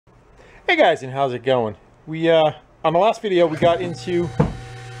Hey guys, and how's it going? We on the last video we got into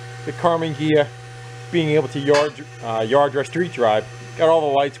the Karmann ghia being able to yard or street drive. Got all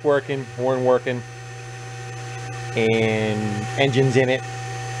the lights working, horn working, and engines in it.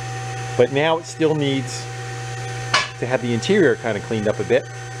 But now it still needs to have the interior kind of cleaned up a bit.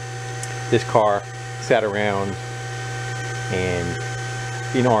 This car sat around, and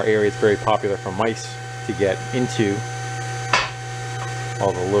in our area it's very popular for mice to get into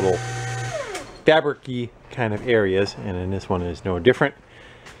all the little fabric-y kind of areas, and then this one is no different.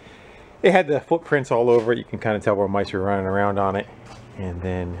 It had the footprints all over it. You can kind of tell where mice are running around on it. And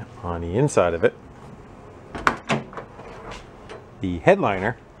then on the inside of it, the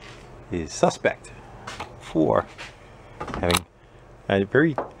headliner is suspect for having a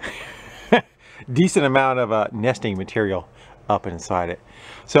very decent amount of nesting material up inside it.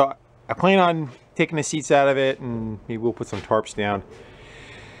 So I plan on taking the seats out of it, and maybe we'll put some tarps down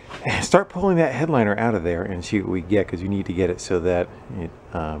and start pulling that headliner out of there and see what we get, because you need to get it so that it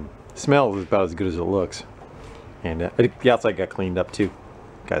smells about as good as it looks. And the outside got cleaned up too.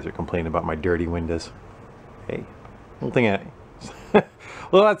 Guys are complaining about my dirty windows. Hey, little thing at a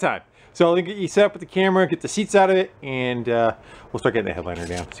little at a time. So I'll get you set up with the camera, get the seats out of it, and we'll start getting the headliner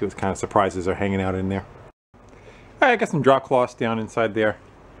down, see what kind of surprises are hanging out in there. Alright, I got some drop cloths down inside there,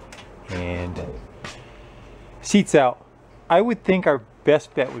 and seats out. I would think our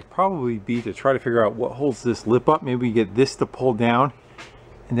best bet would probably be to try to figure out what holds this lip up. Maybe we get this to pull down,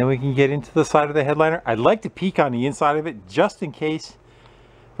 and then we can get into the side of the headliner. I'd like to peek on the inside of it just in case,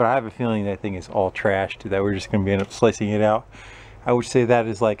 but I have a feeling that thing is all trashed, that we're just going to end up slicing it out. I would say that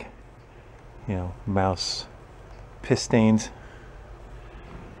is like, you know, mouse piss stains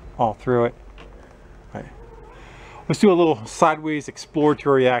all through it. All right. Let's do a little sideways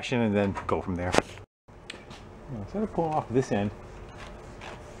exploratory action and then go from there. Instead of pulling off this end,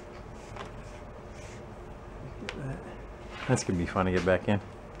 that's gonna be fun to get back in.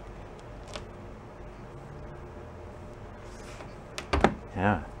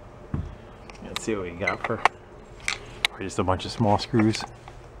 Yeah. Let's see what we got for just a bunch of small screws.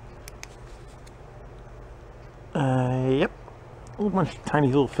 Yep. A little bunch of tiny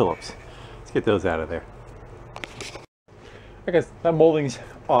little Phillips. Let's get those out of there. I guess that molding's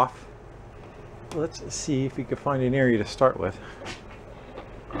off. Let's see if we can find an area to start with.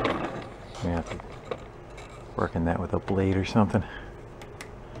 We have to work in that with a blade or something.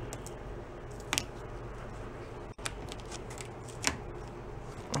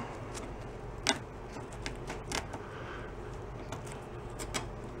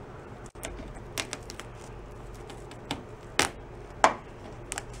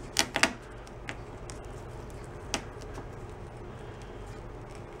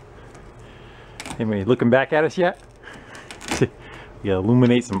 Anybody looking back at us yet? You gotta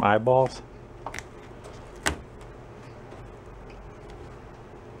illuminate some eyeballs.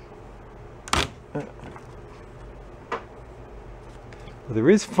 Well, there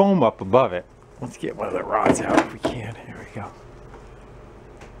is foam up above it. Let's get one of the rods out if we can. Here we go.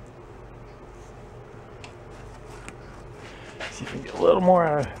 See if we can get a little more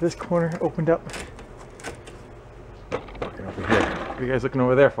out of this corner opened up. Looking over here. What are you guys looking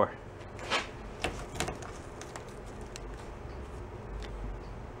over there for?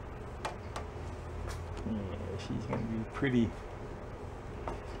 She's going to be pretty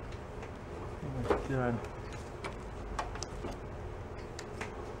much done.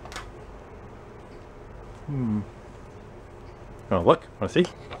 Oh, look. Want to see?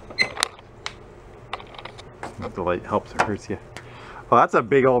 If the light helps or hurts you. Well, that's a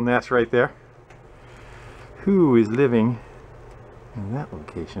big old nest right there. Who is living in that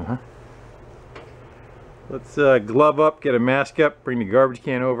location, huh? Let's glove up, get a mask up, bring the garbage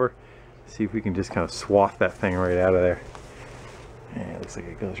can over. See if we can just kind of swath that thing right out of there. Yeah, it looks like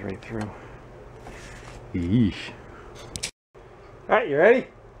it goes right through. Yeesh. Alright, you ready?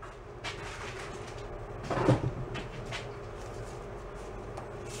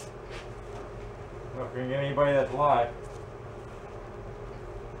 Not gonna get anybody that's live.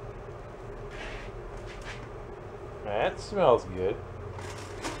 That smells good.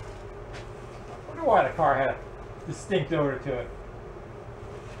 I wonder why the car had a distinct odor to it.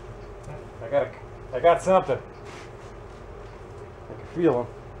 I got something. I can feel him.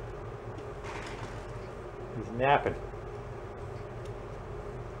 He's napping.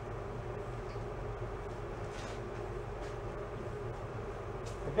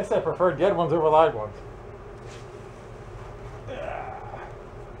 I guess I prefer dead ones over live ones.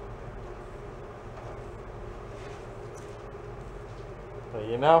 So,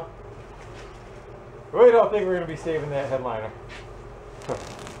 you know, I really don't think we're going to be saving that headliner.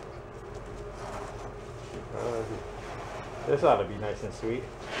 This ought to be nice and sweet.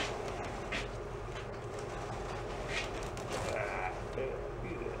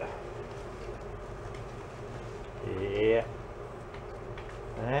 Yeah.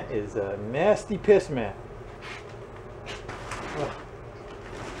 That is a nasty piss, man.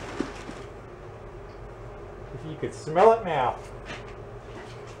 If you could smell it now.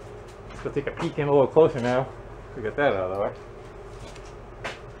 Let's go take a peek in a little closer now. We got that out of the way.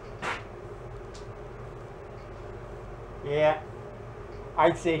 Yeah,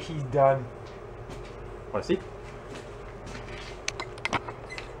 I'd say she's done. Want to see? I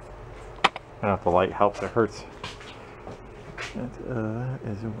don't know if the light helps or hurts. That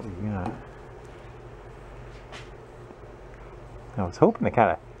is what we got. I was hoping to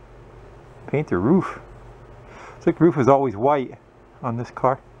kind of paint the roof. It's like the roof is always white on this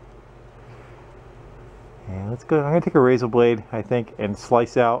car. And let's go. I'm going to take a razor blade, I think, and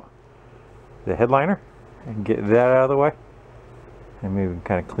slice out the headliner and get that out of the way. And maybe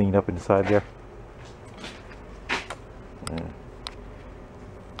kind of clean up inside there.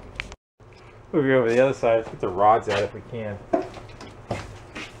 Move you over to the other side. Let's get the rods out if we can.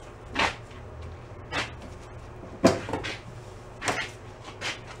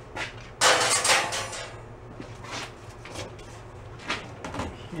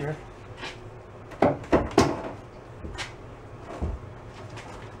 Here.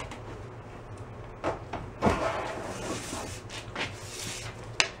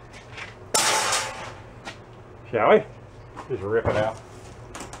 Shall we? Just rip it out.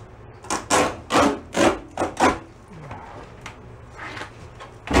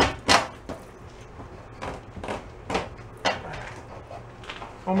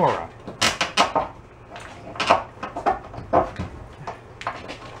 One more rod.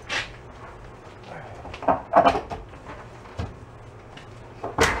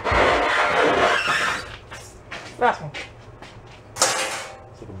 Last one.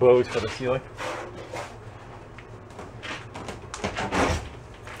 So the bows for the ceiling.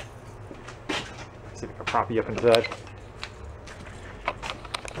 See if I can prop you up inside.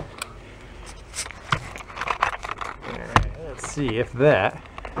 Alright, let's see if that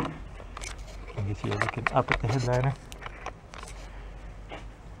can get you looking up at the headliner.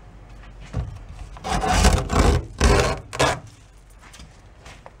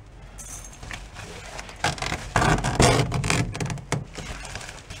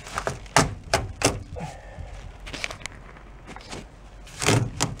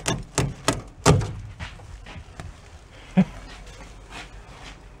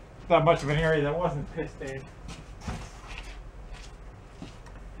 Not much of an area that wasn't piss stained.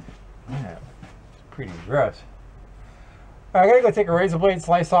 Yeah, it's pretty gross. I gotta go take a razor blade and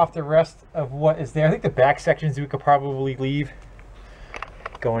slice off the rest of what is there. I think the back sections we could probably leave.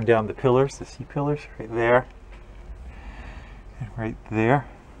 Going down the pillars, the C-pillars, right there. And right there.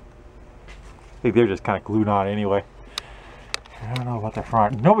 I think they're just kind of glued on anyway. I don't know about the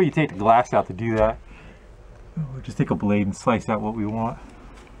front. Nobody take the glass out to do that. We'll just take a blade and slice out what we want.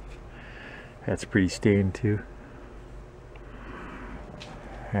 That's pretty stained too.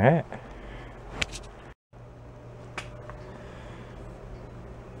 Alright.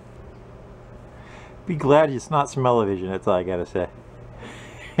 Be glad it's not smell-o-vision, that's all I gotta say.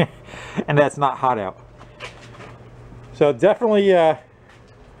 And that's not hot out. So definitely had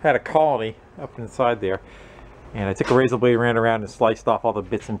a colony up inside there. And I took a razor blade, ran around and sliced off all the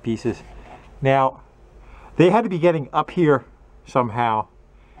bits and pieces. Now, they had to be getting up here somehow.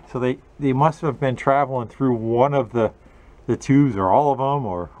 So they must have been traveling through one of the tubes, or all of them,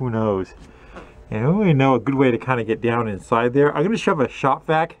 or who knows. And I don't really know a good way to kind of get down inside there. I'm going to shove a shop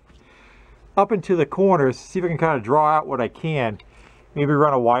vac up into the corners, see if I can kind of draw out what I can. Maybe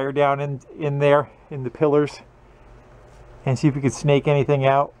run a wire down in there, in the pillars, and see if we could snake anything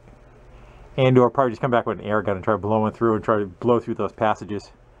out. And or probably just come back with an air gun and try blowing through and try to blow through those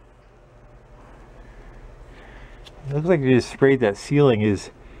passages. It looks like they just sprayed that ceiling is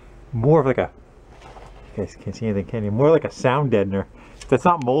more of like a, you guys can't see anything, can you? More like a sound deadener. That's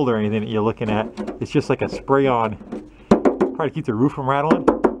not mold or anything that you're looking at. It's just like a spray on, probably to keep the roof from rattling,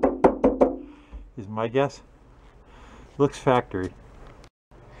 is my guess. Looks factory.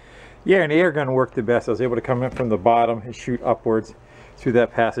 Yeah, an air gun worked the best. I was able to come in from the bottom and shoot upwards through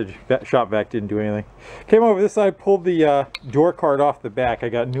that passage. That shop vac didn't do anything. Came over this side, pulled the door card off the back. I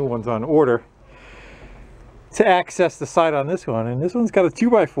got new ones on order to access the side on this one, and this one's got a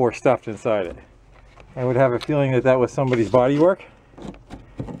 2x4 stuffed inside it. I would have a feeling that that was somebody's body work.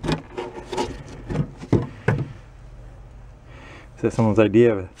 Is that someone's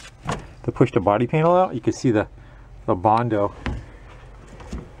idea to push the body panel out? You can see the Bondo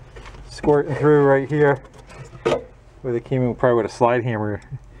squirting through right here. where they came in probably with a slide hammer.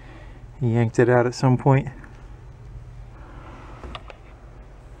 He yanked it out at some point.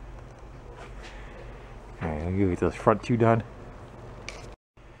 Alright, I'll get those front two done.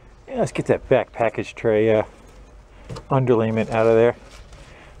 Yeah, let's get that back package tray underlayment out of there.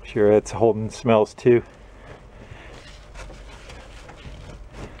 I'm sure it's holding smells too.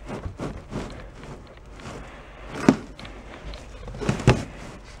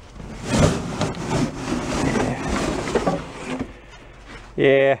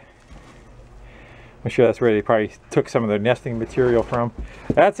 Yeah, I'm sure that's where they probably took some of their nesting material from.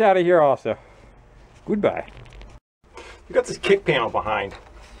 That's out of here also. Goodbye. We got this kick panel behind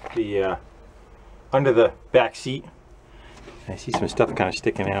the under the back seat. I see some stuff kind of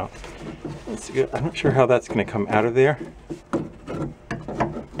sticking out. I'm not sure how that's going to come out of there,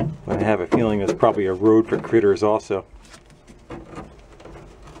 but I have a feeling there's probably a road for critters also.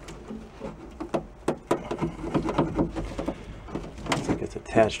 Looks like it's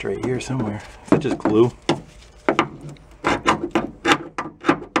attached right here somewhere. Is that just glue?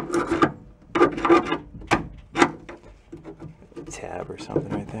 Tab or something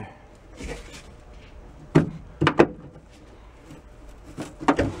right there.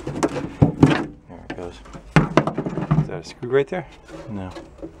 There it goes. Is that a screw right there? No.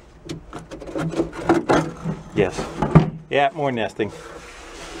 Yes. Yeah, more nesting.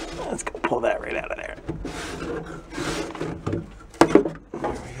 Let's go pull that right out of there. There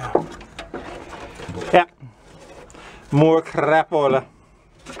we go. Yeah. More crapola.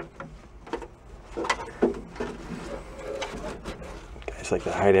 Guys like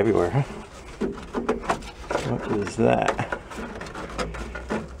to hide everywhere, huh? What is that?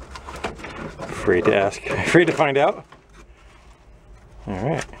 Afraid to ask. Afraid to find out?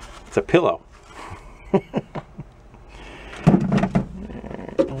 Alright. It's a pillow.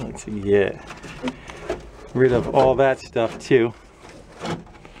 Let's get rid of all that stuff too.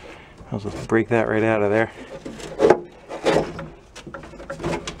 I'll just break that right out of there.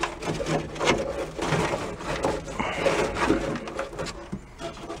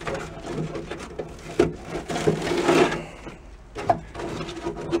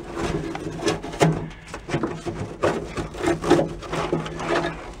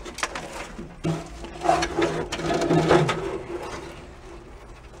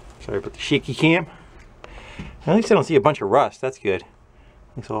 Sorry about the shaky cam. At least I don't see a bunch of rust. That's good.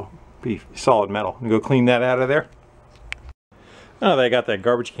 It's all pretty solid metal. I'm gonna go clean that out of there. Now that I got that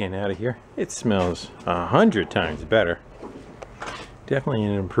garbage can out of here, it smells 100 times better. Definitely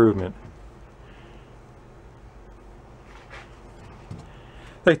an improvement.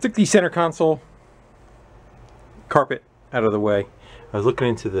 I took the center console carpet out of the way. I was looking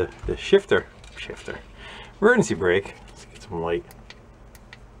into the shifter emergency brake. Let's get some light.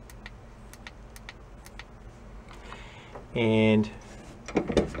 And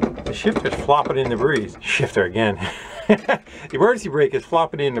the shifter's flopping in the breeze. Shifter again. The emergency brake is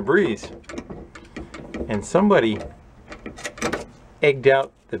flopping in the breeze. And somebody egged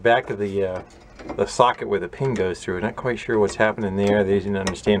out the back of the socket where the pin goes through. Not quite sure what's happening there. They didn't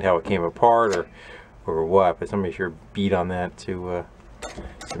understand how it came apart or what, but somebody sure beat on that to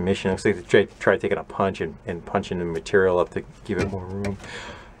submission. Looks like they tried taking a punch and punching the material up to give it more room.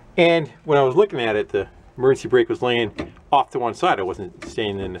 And when I was looking at it, the emergency brake was laying off to one side. It wasn't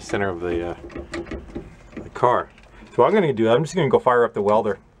staying in the center of the car. So what I'm going to do, I'm just going to go fire up the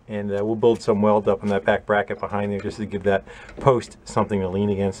welder, and we'll build some weld up in that back bracket behind there just to give that post something to lean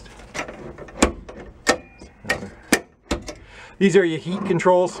against. These are your heat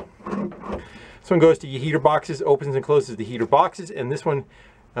controls. This one goes to your heater boxes, opens and closes the heater boxes, and this one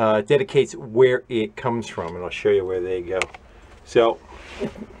dedicates where it comes from, and I'll show you where they go. So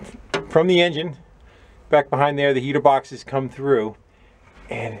from the engine, back behind there, the heater boxes come through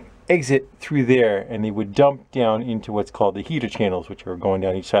and exit through there, and they would dump down into what's called the heater channels, which are going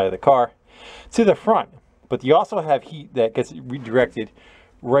down each side of the car to the front. But you also have heat that gets redirected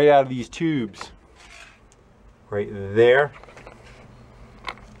right out of these tubes, right there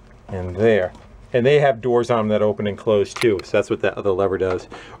and there. And they have doors on them that open and close too, so that's what that other lever does.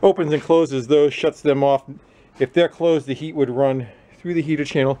 Opens and closes those, shuts them off. If they're closed, the heat would run through the heater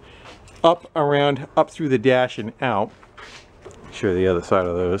channel, up, around, up through the dash and out. Show you the other side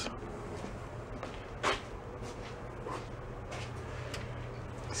of those.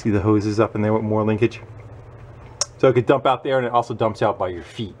 See the hoses up in there with more linkage? So it could dump out there, and it also dumps out by your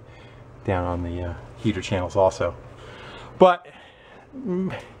feet down on the heater channels also. But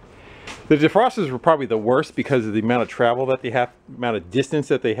the defrosters were probably the worst because of the amount of travel that they have, amount of distance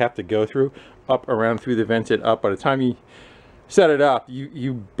that they have to go through, up, around, through the vented, up. By the time you set it up,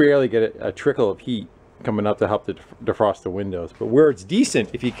 you barely get a trickle of heat coming up to help to defrost the windows. But where it's decent,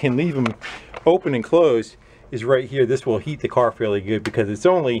 if you can leave them open and closed, is right here. This will heat the car fairly good because it's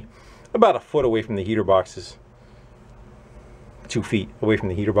only about a foot away from the heater boxes. 2 feet away from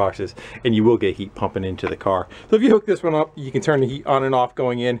the heater boxes, and you will get heat pumping into the car. So if you hook this one up, you can turn the heat on and off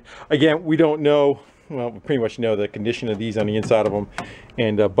going in. Again, we don't know, well, we pretty much know the condition of these on the inside of them,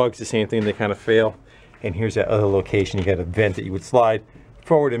 and bugs the same thing, they kind of fail. And here's that other location. You got a vent that you would slide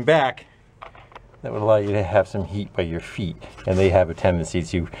forward and back that would allow you to have some heat by your feet, and they have a tendency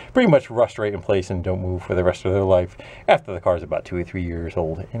to pretty much rust right in place and don't move for the rest of their life after the car's about 2 or 3 years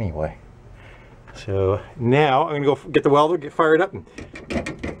old anyway. So now I'm gonna go get the welder, get fired up, and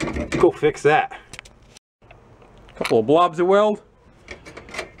go fix that. A couple of blobs of weld.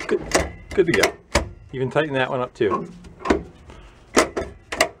 Good to go. Even tighten that one up too.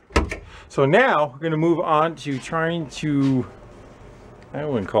 So now we're gonna move on to trying to, I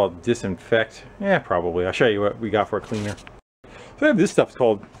wouldn't call it disinfect. Yeah, probably. I'll show you what we got for a cleaner. So I have this stuff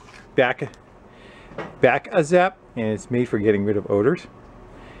called Back-A-Zap, and it's made for getting rid of odors.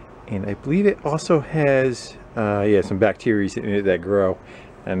 And I believe it also has, yeah, some bacteria in it that grow.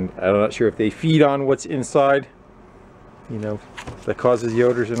 And I'm not sure if they feed on what's inside, you know, that causes the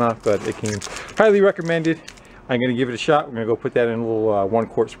odors or not, but it came highly recommended. I'm going to give it a shot. We're going to go put that in a little 1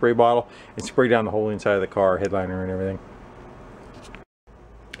 quart spray bottle and spray down the whole inside of the car, headliner and everything.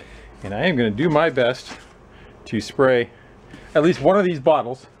 And I am going to do my best to spray at least one of these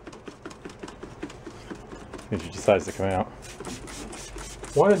bottles, if it decides to come out.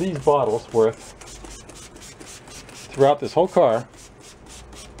 One of these bottles worth throughout this whole car.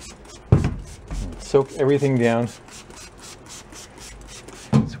 Soak everything down so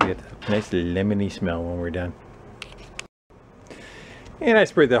we get a nice lemony smell when we're done. And I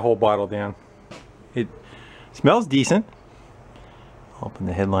sprayed that whole bottle down. It smells decent. Hoping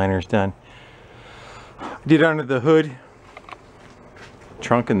the headliner's done. I did under the hood,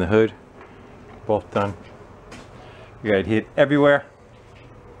 trunk and the hood, both done. We got it hit everywhere.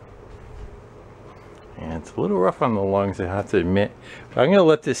 And it's a little rough on the lungs, I have to admit. But I'm going to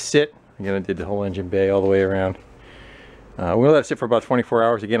let this sit. I'm going to do the whole engine bay all the way around. We're going to let it sit for about 24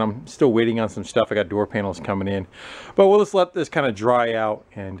 hours. Again, I'm still waiting on some stuff. I got door panels coming in. But we'll just let this kind of dry out,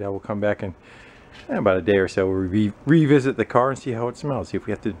 and we'll come back in about a day or so. We'll revisit the car and see how it smells. See if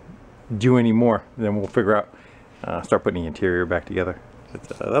we have to do any more. Then we'll figure out, start putting the interior back together. But,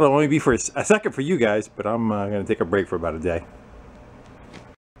 that'll only be for a second for you guys, but I'm going to take a break for about a day.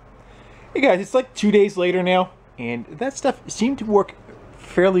 Hey guys, it's like 2 days later now, and that stuff seemed to work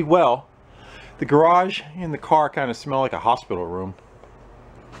fairly well. The garage and the car kind of smell like a hospital room.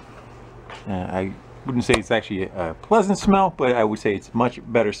 I wouldn't say it's actually a pleasant smell, but I would say it's much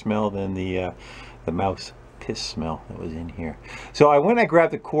better smell than the mouse piss smell that was in here. So I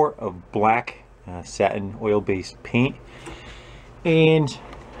grabbed a quart of black satin oil-based paint, and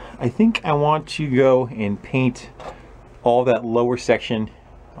I think I want to go and paint all that lower section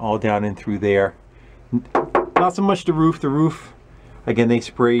all down in through there. Not so much the roof. The roof, again, they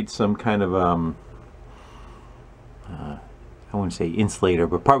sprayed some kind of I wouldn't say insulator,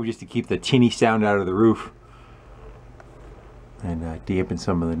 but probably just to keep the tinny sound out of the roof and dampen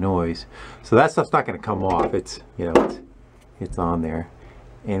some of the noise. So that stuff's not going to come off. It's, you know, it's on there,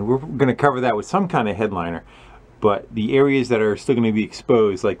 and we're going to cover that with some kind of headliner. But the areas that are still going to be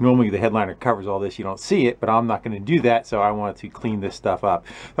exposed, like normally the headliner covers all this, you don't see it, but I'm not going to do that, so I wanted to clean this stuff up.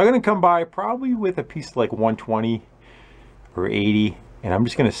 So I'm going to come by probably with a piece like 120 or 80, and I'm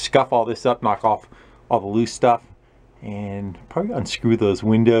just going to scuff all this up, knock off all the loose stuff, and probably unscrew those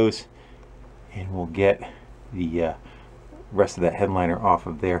windows, and we'll get the rest of that headliner off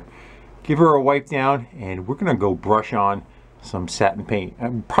of there. Give her a wipe down, and we're going to go brush on some satin paint.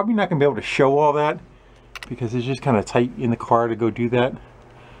 I'm probably not going to be able to show all that, because it's just kind of tight in the car to go do that,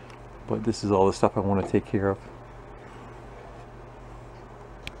 but this is all the stuff I want to take care of.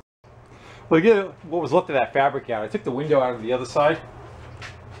 Well, again, what was left of that fabric out, I took the window out of the other side,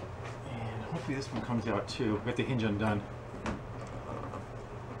 and hopefully this one comes out too. We got the hinge undone.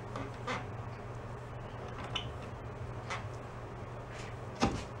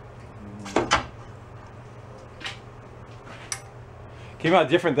 Came out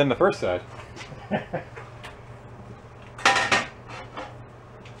different than the first side.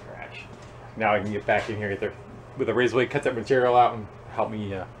 Now I can get back in here, get there with a razor blade, cut that material out, and help me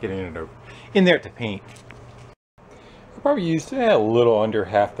get in there to paint. I probably used a little under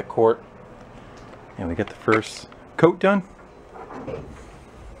half the quart, and we got the first coat done.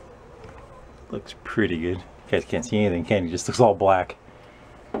 Looks pretty good. You guys can't see anything, can you? It just looks all black.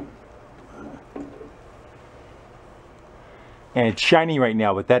 And it's shiny right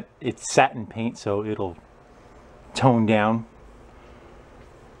now, but it's satin paint, so it'll tone down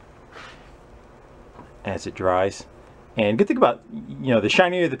as it dries. And good thing about, you know, the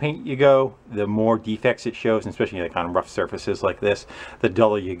shinier the paint you go, the more defects it shows, and especially like on rough surfaces like this. The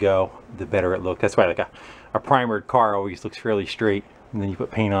duller you go, the better it looks. That's why like a primered car always looks fairly straight, and then you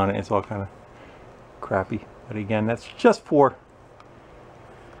put paint on it, it's all kind of crappy. But again, that's just for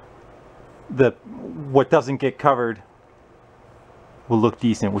what doesn't get covered will look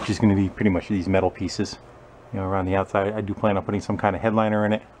decent, which is going to be pretty much these metal pieces, you know, around the outside. I do plan on putting some kind of headliner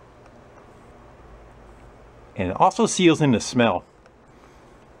in it. And it also seals in the smell,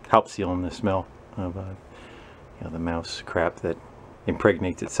 helps seal in the smell of you know, the mouse crap that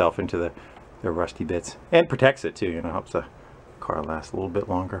impregnates itself into the rusty bits, and protects it too, you know, helps the car last a little bit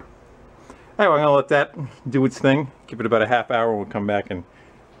longer. Anyway, I'm gonna let that do its thing, give it about a half hour, we'll come back and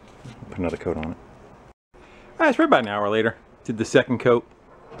put another coat on it. It's right about an hour later, did the second coat.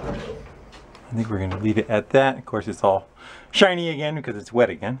 I think we're gonna leave it at that. Of course, it's all shiny again because it's wet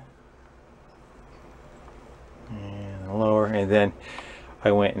again. And lower, and then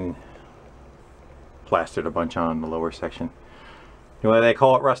I went and plastered a bunch on the lower section. You know why they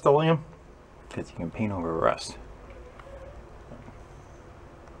call it Rust-Oleum? Because you can paint over rust.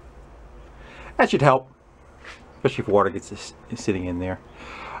 That should help, especially if water gets sitting in there.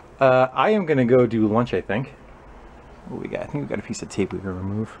 I am going to go do lunch, I think. What we got? I think we got a piece of tape we can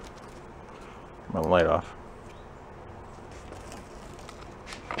remove. Turn my light off.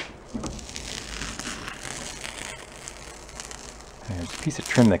 There's a piece of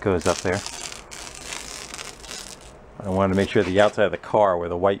trim that goes up there. I wanted to make sure the outside of the car where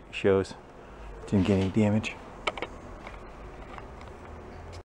the white shows didn't get any damage.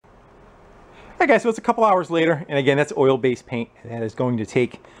 Okay, so it's a couple hours later, and again, that's oil-based paint. That is going to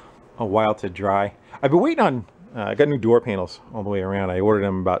take a while to dry. I've been waiting on, I got new door panels all the way around. I ordered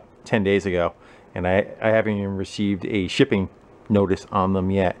them about 10 days ago, and I haven't even received a shipping notice on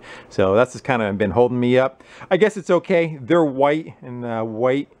them yet. So that's just kind of been holding me up. I guess it's okay. They're white, and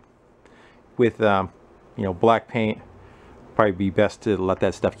white with you know, black paint. Probably be best to let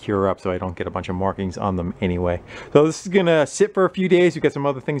that stuff cure up so I don't get a bunch of markings on them anyway. So this is gonna sit for a few days. We've got some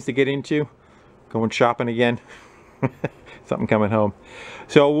other things to get into. Going shopping again. Something coming home.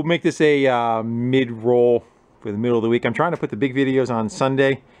 So we'll make this a mid-roll for the middle of the week. I'm trying to put the big videos on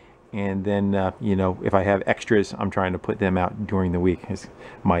Sunday, and then you know, if I have extras, I'm trying to put them out during the week. Is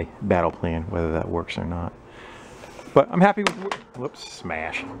my battle plan, whether that works or not. But I'm happy with, whoops,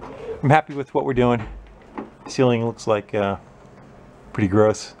 smash. I'm happy with what we're doing. Ceiling looks like pretty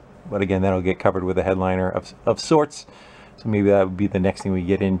gross, but again, that'll get covered with a headliner of sorts. So maybe that would be the next thing we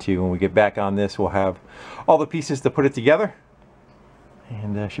get into. When we get back on this, we'll have all the pieces to put it together,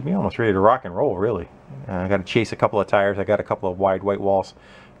 and should be almost ready to rock and roll, really. I got to chase a couple of tires. I got a couple of wide white walls.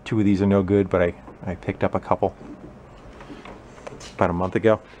 2 of these are no good, but I picked up a couple about a month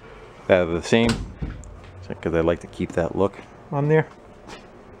ago that are the same, because I like to keep that look on there.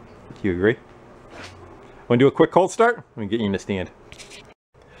 Do you agree? Want to do a quick cold start? Let me get you in the stand.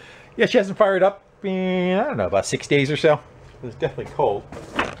 Yeah, she hasn't fired up in, I don't know, about 6 days or so. It's definitely cold.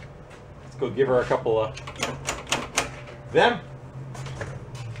 Let's go give her a couple of them.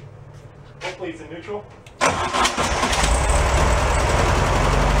 Hopefully it's in neutral.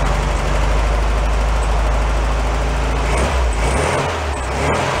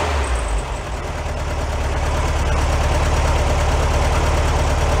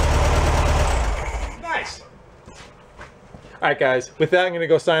 Alright guys, with that I'm going to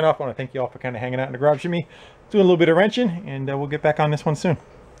go sign off. I want to thank you all for kind of hanging out in the garage with me, doing a little bit of wrenching, and we'll get back on this one soon.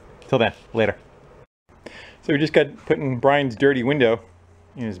 Till then, later. So we just got putting Brian's dirty window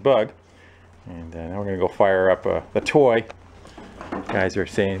in his Bug, and now we're going to go fire up the toy. Guys are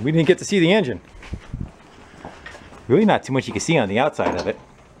saying we didn't get to see the engine. Really not too much you can see on the outside of it,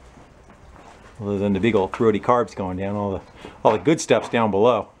 other than the big old throaty carbs going down. All the good stuff's down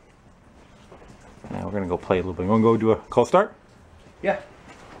below. Now we're gonna go play a little bit. You wanna go do a cold start? Yeah.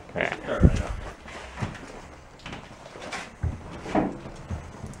 Alright. Start right now.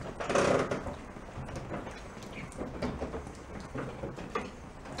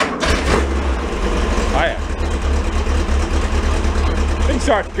 Oh yeah. Thing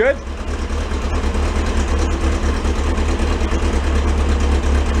starts good.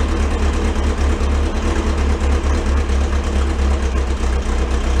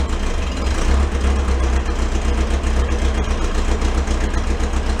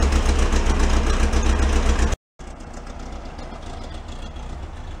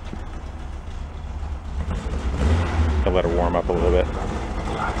 I'll let her warm up a little bit.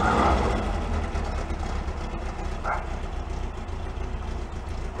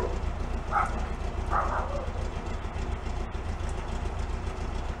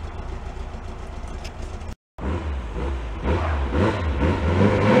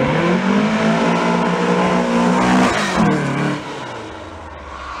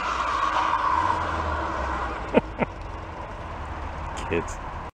 kids.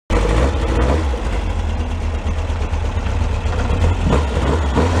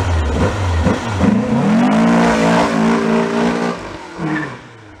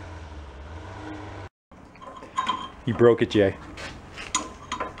 You broke it, Jay.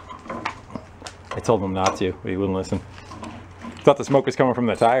 I told him not to, but he wouldn't listen. Thought the smoke was coming from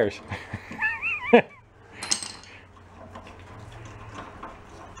the tires.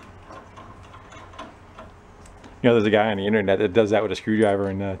 You know, there's a guy on the internet that does that with a screwdriver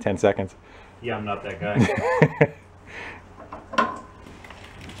in 10 seconds. Yeah, I'm not that guy.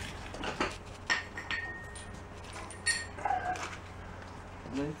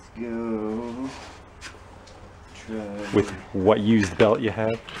 Let's go. With what used belt you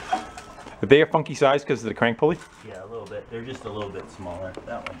have. Are they a funky size because of the crank pulley? Yeah, a little bit. They're just a little bit smaller.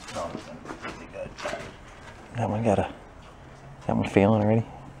 That one's probably pretty good. That one got a... That one failing already?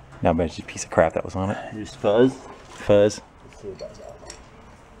 No, but it's just a piece of crap that was on it. Just fuzz. Fuzz. Let's see about that.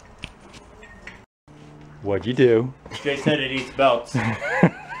 What'd you do? Jay said it eats belts.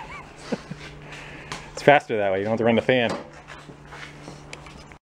 It's faster that way. You don't have to run the fan.